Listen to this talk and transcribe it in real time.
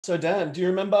So Dan, do you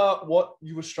remember what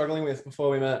you were struggling with before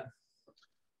we met?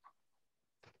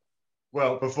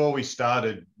 Well, before we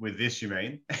started with this, you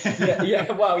mean?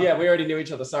 Yeah. Well, yeah, we already knew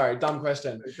each other. Sorry, dumb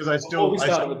question. Because I Before still, we I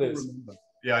started still with this. remember.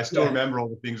 Yeah, I still Yeah. remember all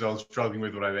the things I was struggling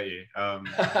with when I met you.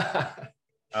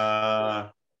 Uh,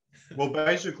 well,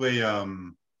 basically, I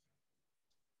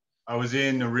was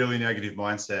in a really negative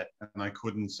mindset, and I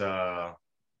couldn't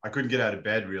get out of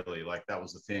bed really. Like that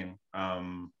was the thing.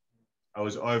 I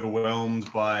was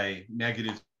overwhelmed by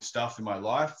negative stuff in my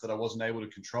life that I wasn't able to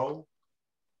control.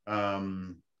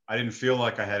 I didn't feel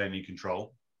like I had any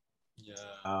control.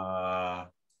 Yeah.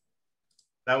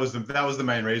 That was the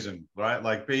main reason, right?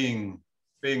 Like being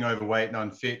overweight and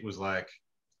unfit was like,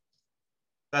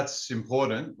 that's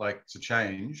important, like to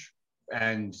change.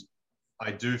 And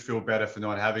I do feel better for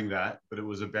not having that, but it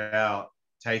was about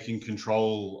taking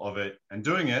control of it and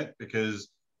doing it, because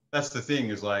that's the thing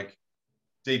is like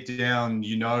deep down,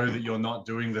 you know that you're not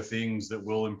doing the things that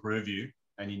will improve you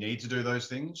and you need to do those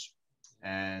things.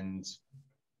 And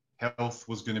health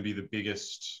was going to be the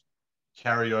biggest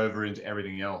carryover into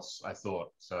everything else, I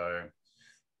thought. So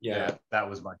Yeah, that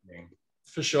was my thing.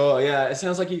 for sure. Yeah, it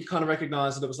sounds like you kind of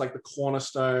recognized that it was like the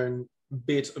cornerstone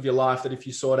bit of your life that if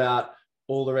you sort out,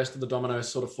 all the rest of the dominoes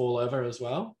sort of fall over as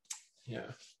well.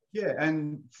 Yeah. Yeah,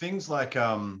 and things like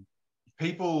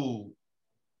people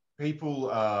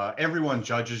everyone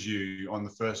judges you on the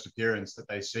first appearance that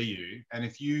they see you, and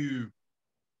if you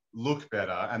look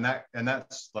better,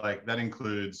 that's like that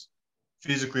includes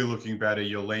physically looking better,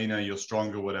 you're leaner, you're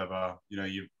stronger, whatever, you know,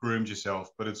 you've groomed yourself,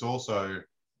 but it's also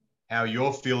how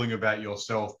you're feeling about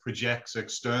yourself projects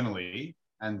externally,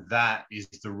 and that is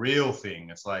the real thing.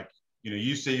 It's like, you know,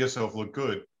 you see yourself look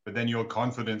good, but then your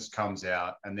confidence comes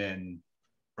out, and then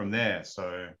from there.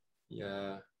 So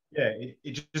Yeah. yeah,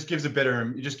 it just gives a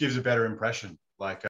better impression. Like